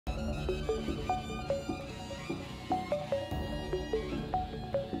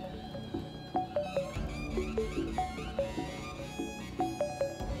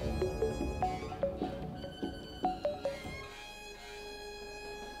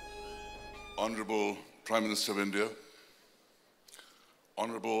Honorable Prime Minister of India,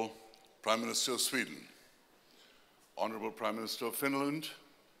 Honorable Prime Minister of Sweden, Honorable Prime Minister of Finland,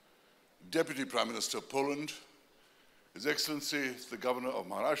 Deputy Prime Minister of Poland, His Excellency the Governor of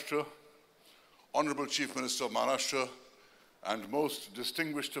Maharashtra, Honorable Chief Minister of Maharashtra, and most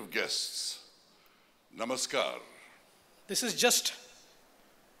distinguished of guests, Namaskar. This is just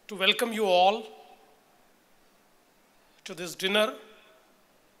to welcome you all to this dinner.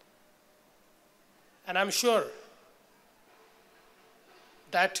 And I'm sure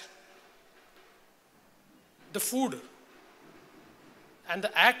that the food and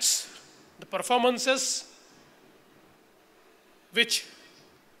the acts, the performances which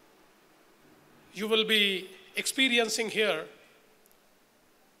you will be experiencing here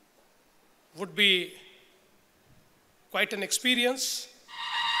would be quite an experience.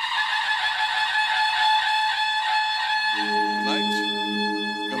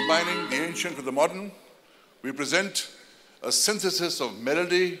 Tonight, combining the ancient with the modern, we present a synthesis of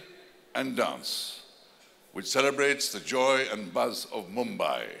melody and dance, which celebrates the joy and buzz of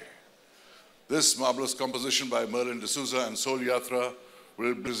Mumbai. This marvelous composition by Merlin, Dsouza and Soul YATRA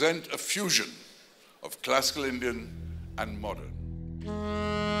will present a fusion of classical Indian and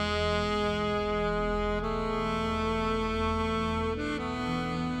modern.